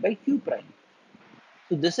multiplied by Q prime.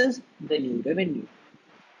 So this is the new revenue.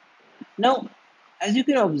 Now, as you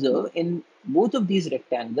can observe in both of these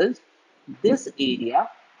rectangles, this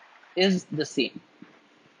area is the same.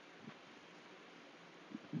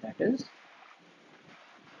 That is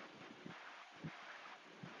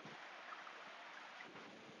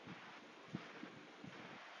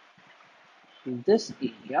this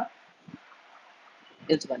area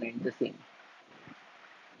is one and the same.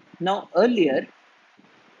 Now earlier,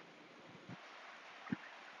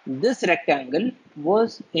 this rectangle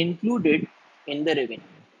was included in the revenue.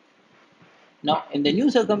 Now in the new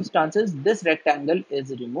circumstances, this rectangle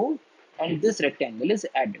is removed and this rectangle is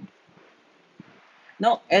added.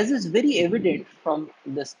 Now, as is very evident from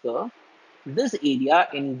this curve, this area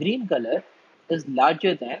in green color is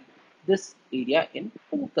larger than this area in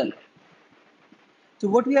pink color. So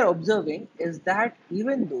what we are observing is that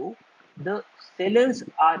even though the sellers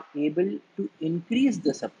are able to increase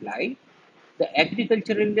the supply, the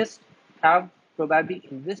agriculturalists have probably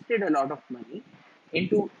invested a lot of money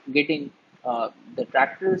into getting the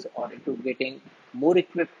tractors or into getting more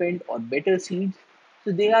equipment or better seeds.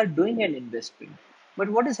 So they are doing an investment. But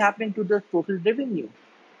what is happening to the total revenue?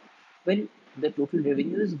 When the total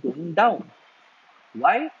revenue is going down.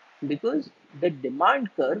 Why? Because the demand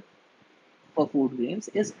curve for food grains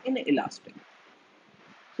is inelastic.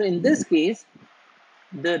 So in this case,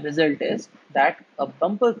 the result is that a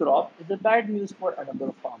bumper crop is a bad news for a number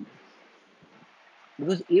of farmers.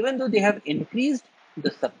 Because even though they have increased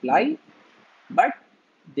the supply, but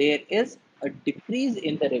there is a decrease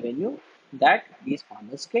in the revenue that these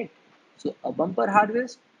farmers get. So a bumper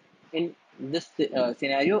harvest in this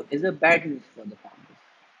scenario is a bad news for the farmers.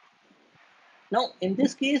 Now, in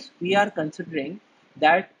this case, we are considering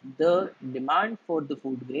that the demand for the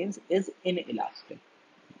food grains is inelastic.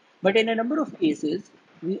 But in a number of cases,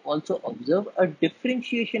 we also observe a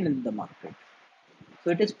differentiation in the market.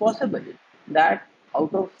 So it is possible that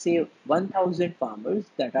out of say 1000 farmers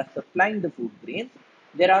that are supplying the food grains,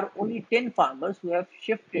 there are only 10 farmers who have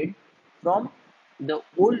shifted from the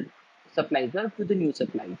old supply curve to the new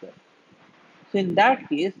supply curve. So in that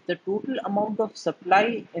case, the total amount of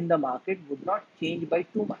supply in the market would not change by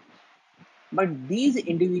too much. But these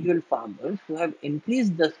individual farmers who have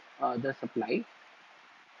increased the supply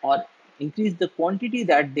or increase the quantity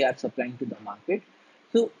that they are supplying to the market.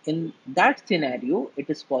 So in that scenario, it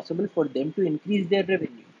is possible for them to increase their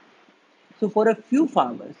revenue. So for a few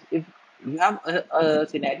farmers, if you have a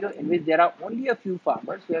scenario in which there are only a few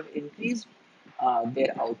farmers who have increased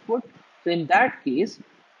their output, so in that case,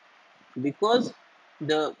 because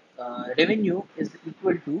the revenue is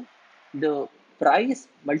equal to the price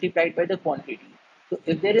multiplied by the quantity. So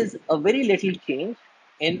if there is a very little change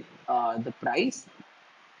in the price,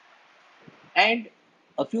 and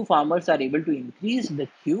a few farmers are able to increase the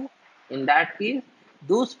queue, in that case,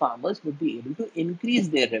 those farmers would be able to increase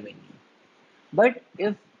their revenue. But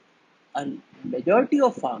if a majority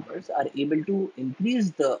of farmers are able to increase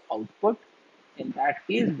the output, in that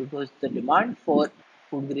case, because the demand for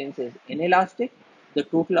food grains is inelastic, the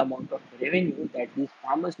total amount of revenue that these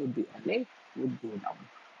farmers would be earning would go down.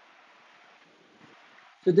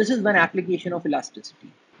 So this is one application of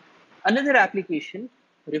elasticity. Another application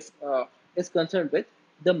is concerned with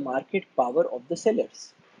the market power of the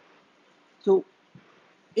sellers. So,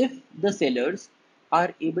 if the sellers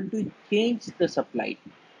are able to change the supply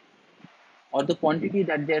or the quantity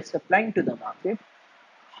that they are supplying to the market,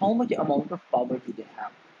 how much amount of power do they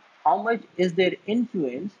have? How much is their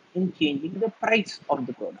influence in changing the price of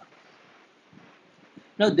the product?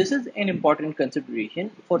 Now, this is an important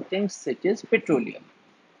consideration for things such as petroleum.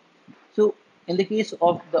 So, in the case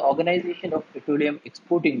of the Organization of Petroleum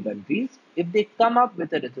Exporting Countries, if they come up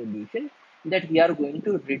with a resolution that we are going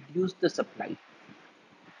to reduce the supply,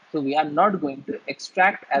 so we are not going to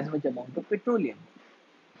extract as much amount of petroleum.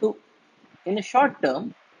 So, in a short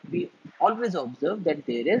term, we always observe that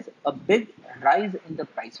there is a big rise in the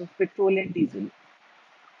price of petrol and diesel.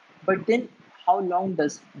 But then, how long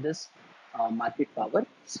does this market power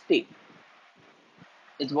stay?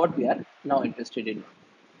 Is what we are now interested in.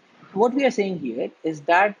 So what we are saying here is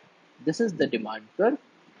that this is the demand curve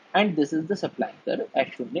and this is the supply curve as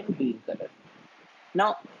shown in green color.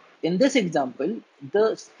 Now, in this example,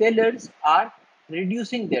 the sellers are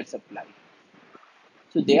reducing their supply.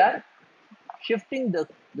 So they are shifting the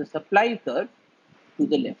supply curve to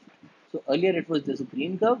the left. So earlier it was this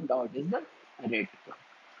green curve, now it is the red curve.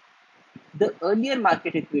 The earlier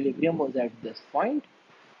market equilibrium was at this point.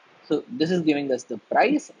 So this is giving us the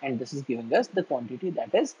price and this is giving us the quantity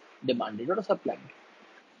that is demanded or supplied.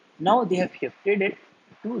 Now they have shifted it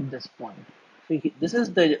to this point. So this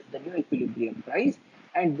is the new equilibrium price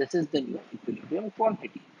and this is the new equilibrium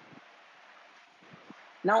quantity.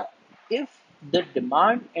 Now, if the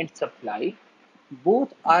demand and supply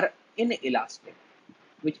both are inelastic,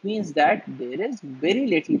 which means that there is very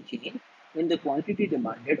little change in the quantity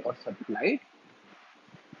demanded or supplied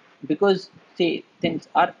because say things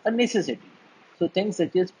are a necessity. So things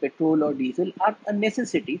such as petrol or diesel are a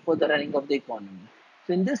necessity for the running of the economy.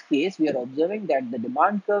 So in this case, we are observing that the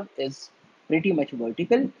demand curve is pretty much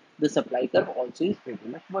vertical. The supply curve also is pretty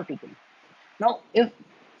much vertical. Now, if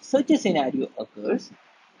such a scenario occurs,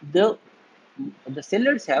 the the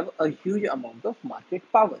sellers have a huge amount of market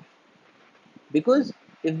power, because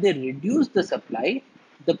if they reduce the supply,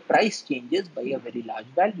 the price changes by a very large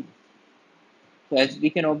value. So as we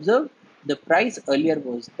can observe, the price earlier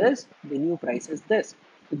was this, the new price is this.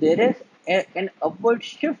 So there is an upward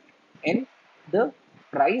shift in the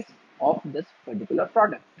price of this particular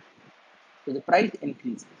product. So the price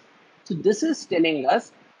increases. So this is telling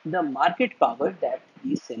us the market power that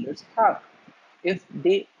these sellers have. If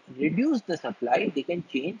they reduce the supply, they can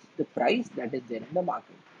change the price that is there in the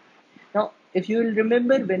market. Now, if you will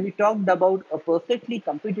remember, when we talked about a perfectly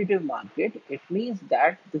competitive market, it means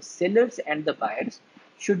that the sellers and the buyers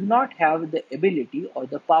should not have the ability or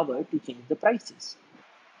the power to change the prices.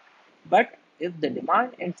 But if the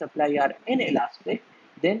demand and supply are inelastic,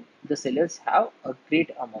 then the sellers have a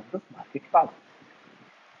great amount of market power.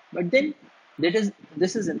 But then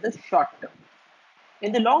this is in the short term.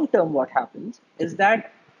 In the long term, what happens is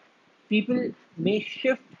that people may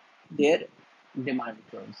shift their demand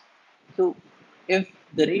curves. So, if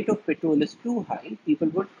the rate of petrol is too high, people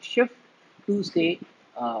would shift to, say,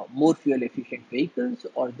 more fuel efficient vehicles,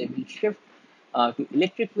 or they will shift to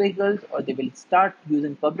electric vehicles, or they will start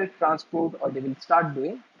using public transport, or they will start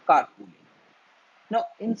doing carpooling. Now,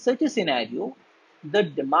 in such a scenario, the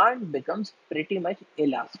demand becomes pretty much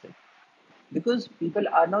elastic, because people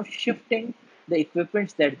are now shifting the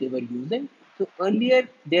equipments that they were using. So earlier,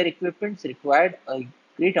 their equipments required a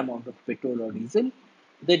great amount of petrol or diesel.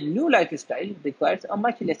 The new lifestyle requires a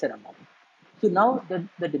much lesser amount. So now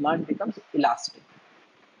the demand becomes elastic.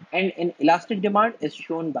 And an elastic demand is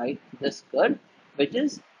shown by this curve, which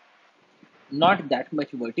is not that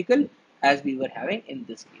much vertical as we were having in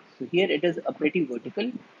this case. So here it is a pretty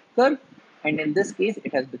vertical curve, and in this case,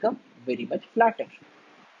 it has become very much flatter.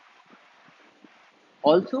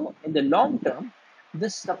 Also, in the long term, the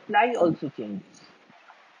supply also changes,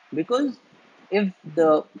 because if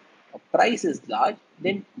the price is large,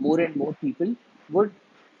 then more and more people would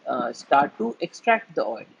start to extract the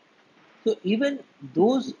oil. So even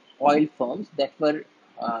those oil firms that were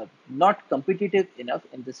not competitive enough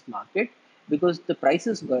in this market, because the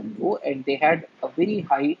prices were low and they had a very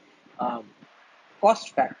high um,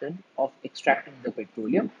 cost factor of extracting the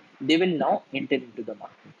petroleum, they will now enter into the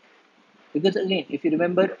market. Because again, if you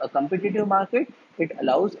remember, a competitive market, it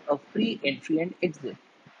allows a free entry and exit.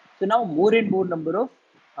 So now more and more number of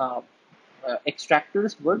uh,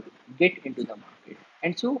 extractors would get into the market.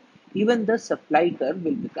 And so even the supply curve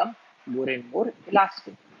will become more and more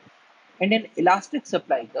elastic. And an elastic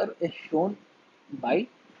supply curve is shown by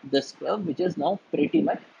this curve, which is now pretty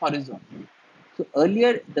much horizontal. So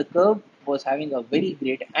earlier the curve was having a very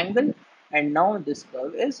great angle, and now this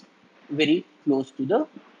curve is very close to the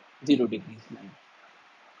 0 degrees line.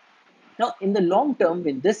 Now, in the long term,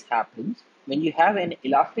 when this happens, when you have an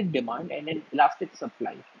elastic demand and an elastic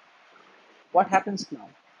supply, what happens now?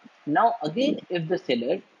 Now, again, if the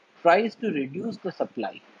seller tries to reduce the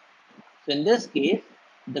supply, so in this case,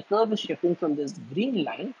 the curve is shifting from this green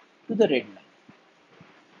line to the red line.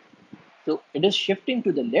 So it is shifting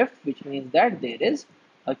to the left, which means that there is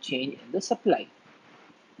a change in the supply.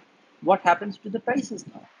 What happens to the prices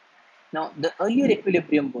now? Now, the earlier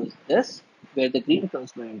equilibrium was this, where the green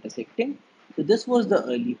curves were intersecting. So this was the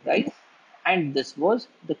early price, and this was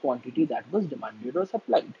the quantity that was demanded or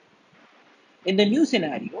supplied. In the new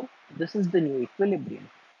scenario, this is the new equilibrium,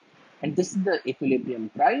 and this is the equilibrium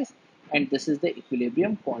price, and this is the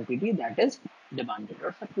equilibrium quantity that is demanded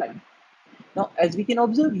or supplied. Now, as we can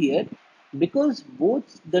observe here, because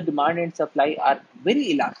both the demand and supply are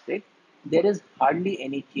very elastic, there is hardly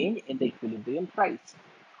any change in the equilibrium price.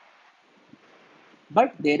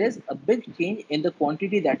 But there is a big change in the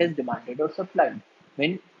quantity that is demanded or supplied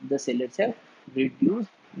when the sellers have reduced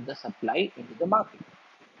the supply into the market.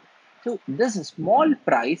 So this small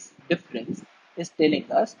price difference is telling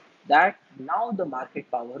us that now the market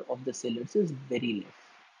power of the sellers is very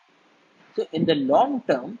less. So in the long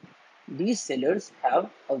term, these sellers have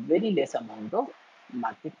a very less amount of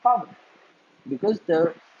market power, because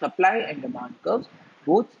the supply and demand curves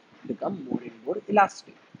both become more and more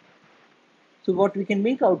elastic. So what we can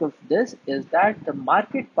make out of this is that the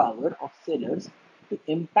market power of sellers to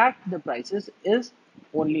impact the prices is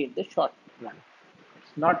only in the short run.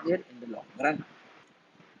 It's not there in the long run.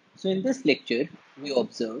 So in this lecture, we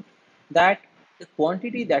observed that the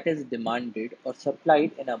quantity that is demanded or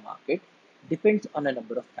supplied in a market depends on a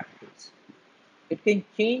number of factors. It can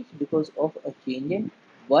change because of a change in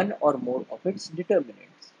one or more of its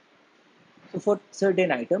determinants. So for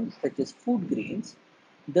certain items such as food grains,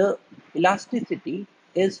 the elasticity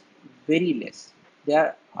is very less.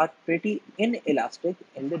 Are pretty inelastic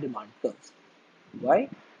in the demand curves. Why?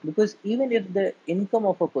 Because even if the income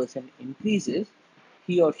of a person increases,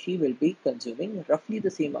 he or she will be consuming roughly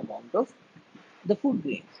the same amount of the food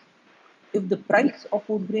grains. If the price of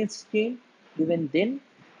food grains change, even then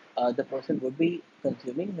the person would be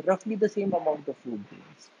consuming roughly the same amount of food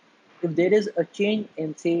grains. If there is a change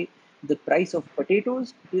in, say, the price of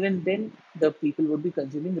potatoes, even then the people would be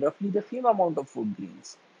consuming roughly the same amount of food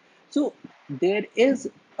grains. So there is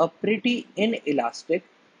a pretty inelastic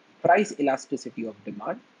price elasticity of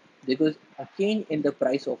demand because a change in the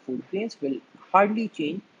price of food grains will hardly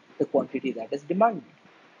change the quantity that is demanded.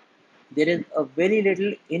 There is a very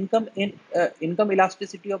little income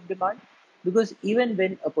elasticity of demand because even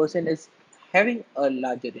when a person is having a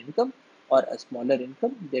larger income or a smaller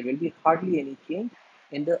income, there will be hardly any change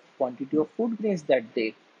in the quantity of food grains that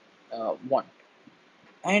they want,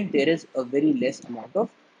 and there is a very less amount of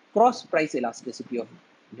cross price elasticity of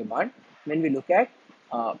demand when we look at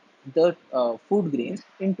the food grains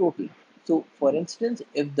in total. So for instance,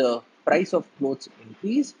 if the price of clothes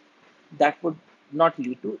increase, that would not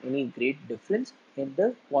lead to any great difference in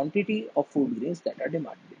the quantity of food grains that are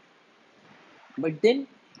demanded. But then,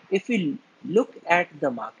 if we look at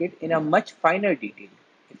the market in a much finer detail,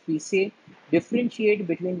 if we say differentiate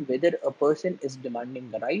between whether a person is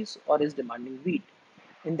demanding rice or is demanding wheat,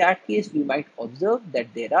 in that case, we might observe that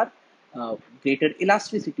there are greater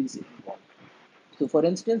elasticities involved. So, for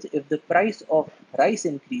instance, if the price of rice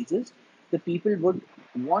increases, the people would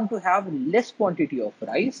want to have less quantity of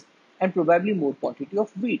rice and probably more quantity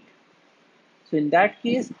of wheat. So in that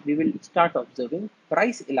case, we will start observing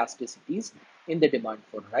price elasticities in the demand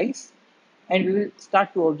for rice, and we will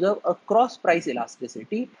start to observe a cross price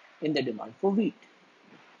elasticity in the demand for wheat.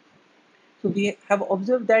 So we have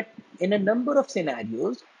observed that in a number of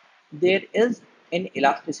scenarios, there is an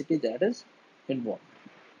elasticity that is involved.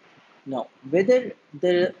 Now, whether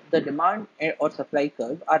the demand or supply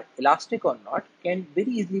curve are elastic or not can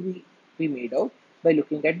very easily be made out by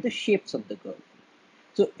looking at the shapes of the curve.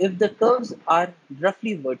 So if the curves are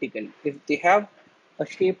roughly vertical, if they have a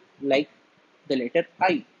shape like the letter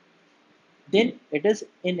I, then it is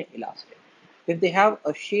inelastic. If they have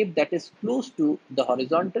a shape that is close to the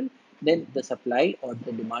horizontal, then the supply or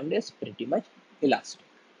the demand is pretty much elastic.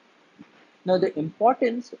 Now, the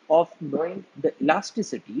importance of knowing the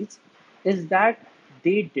elasticities is that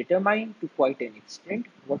they determine to quite an extent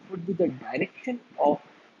what would be the direction of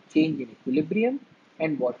change in equilibrium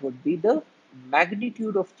and what would be the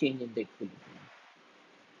magnitude of change in the equilibrium.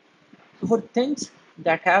 So, for things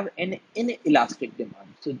that have an inelastic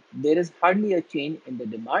demand, so there is hardly a change in the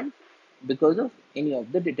demand because of any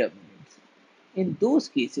of the determinants. In those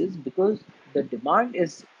cases, because the demand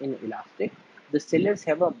is inelastic, the sellers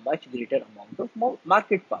have a much greater amount of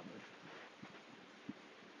market power.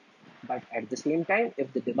 But at the same time,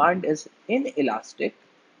 if the demand is inelastic,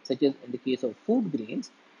 such as in the case of food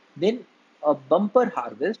grains, then a bumper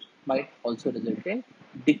harvest might also result in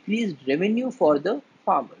decreased revenue for the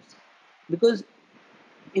farmers. Because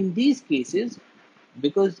in these cases,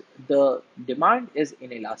 because the demand is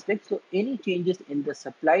inelastic, so any changes in the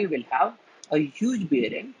supply will have a huge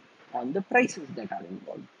bearing on the prices that are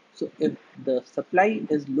involved. So if the supply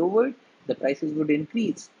is lowered, the prices would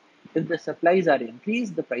increase. If the supplies are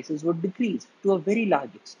increased, the prices would decrease to a very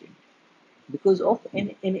large extent because of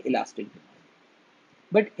an inelastic demand.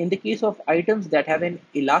 But in the case of items that have an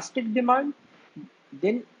elastic demand,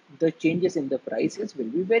 then the changes in the prices will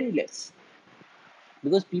be very less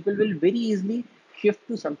because people will very easily shift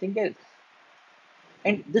to something else.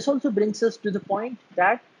 And this also brings us to the point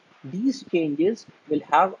that these changes will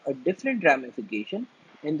have a different ramification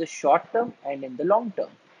in the short term and in the long term.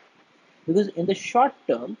 Because in the short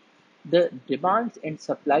term, the demands and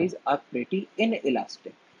supplies are pretty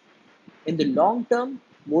inelastic. In the long term,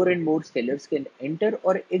 more and more sellers can enter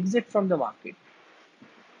or exit from the market.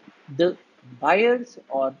 The buyers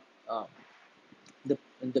or uh,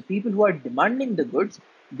 the people who are demanding the goods,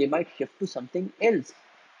 they might shift to something else.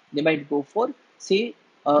 They might go for, say,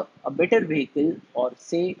 a better vehicle or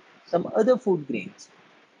say some other food grains.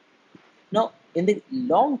 Now, in the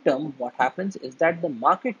long term, what happens is that the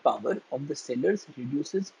market power of the sellers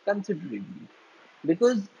reduces considerably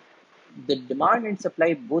because the demand and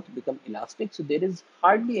supply both become elastic. So there is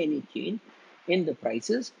hardly any change in the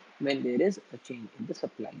prices when there is a change in the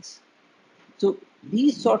supplies. So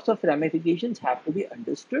these sorts of ramifications have to be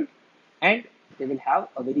understood and they will have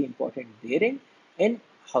a very important bearing in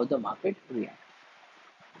how the market reacts.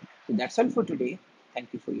 So that's all for today.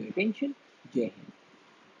 Thank you for your attention. Jai Hind.